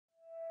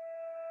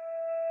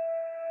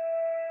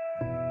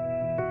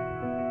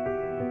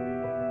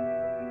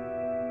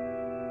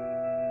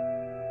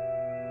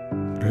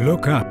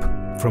Look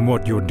up from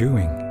what you're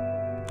doing,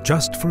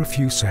 just for a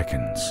few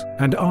seconds,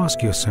 and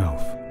ask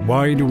yourself,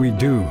 why do we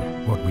do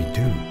what we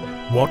do?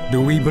 What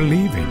do we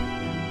believe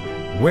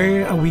in?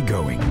 Where are we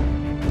going?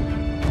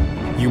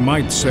 You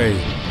might say,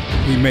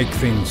 we make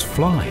things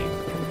fly.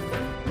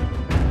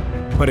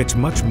 But it's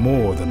much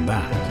more than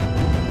that.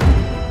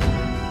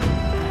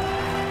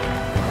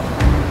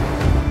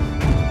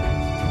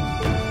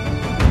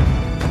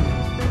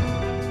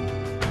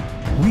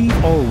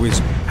 We've always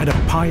had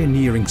a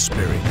pioneering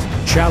spirit,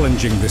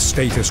 challenging the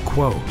status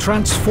quo,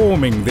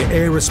 transforming the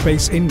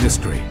aerospace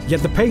industry.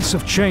 Yet the pace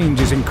of change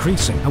is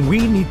increasing, and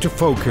we need to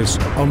focus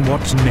on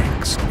what's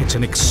next. It's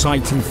an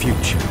exciting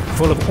future,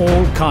 full of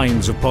all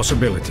kinds of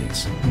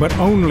possibilities. But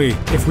only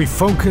if we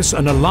focus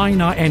and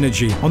align our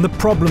energy on the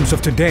problems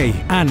of today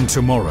and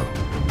tomorrow.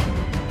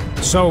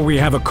 So we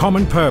have a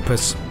common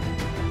purpose,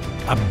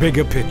 a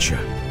bigger picture.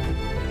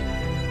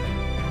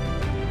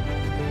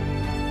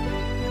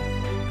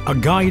 A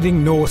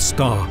guiding North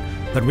Star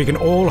that we can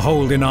all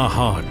hold in our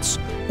hearts,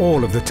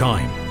 all of the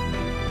time.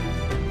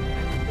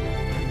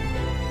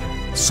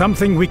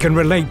 Something we can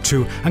relate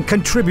to and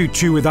contribute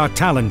to with our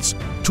talents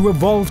to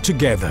evolve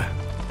together.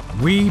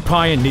 We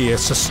pioneer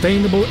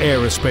sustainable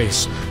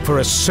aerospace for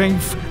a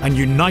safe and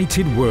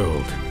united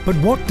world. But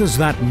what does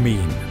that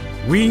mean?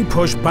 We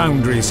push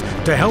boundaries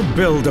to help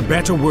build a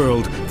better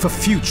world for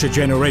future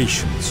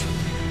generations.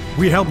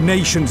 We help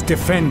nations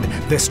defend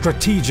their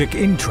strategic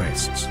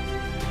interests.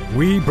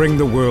 We bring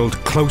the world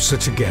closer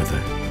together.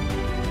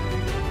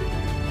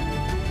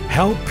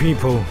 Help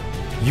people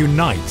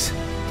unite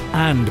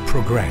and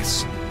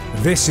progress.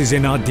 This is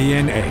in our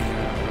DNA,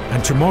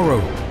 and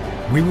tomorrow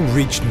we will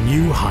reach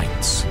new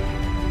heights.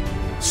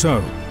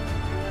 So,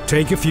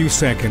 take a few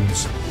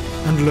seconds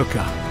and look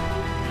up.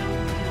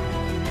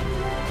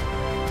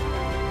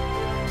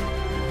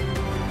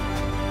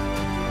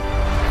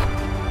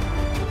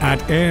 At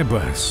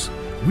Airbus,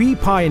 we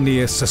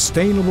pioneer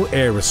sustainable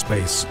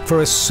aerospace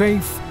for a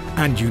safe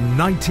and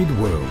united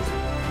world.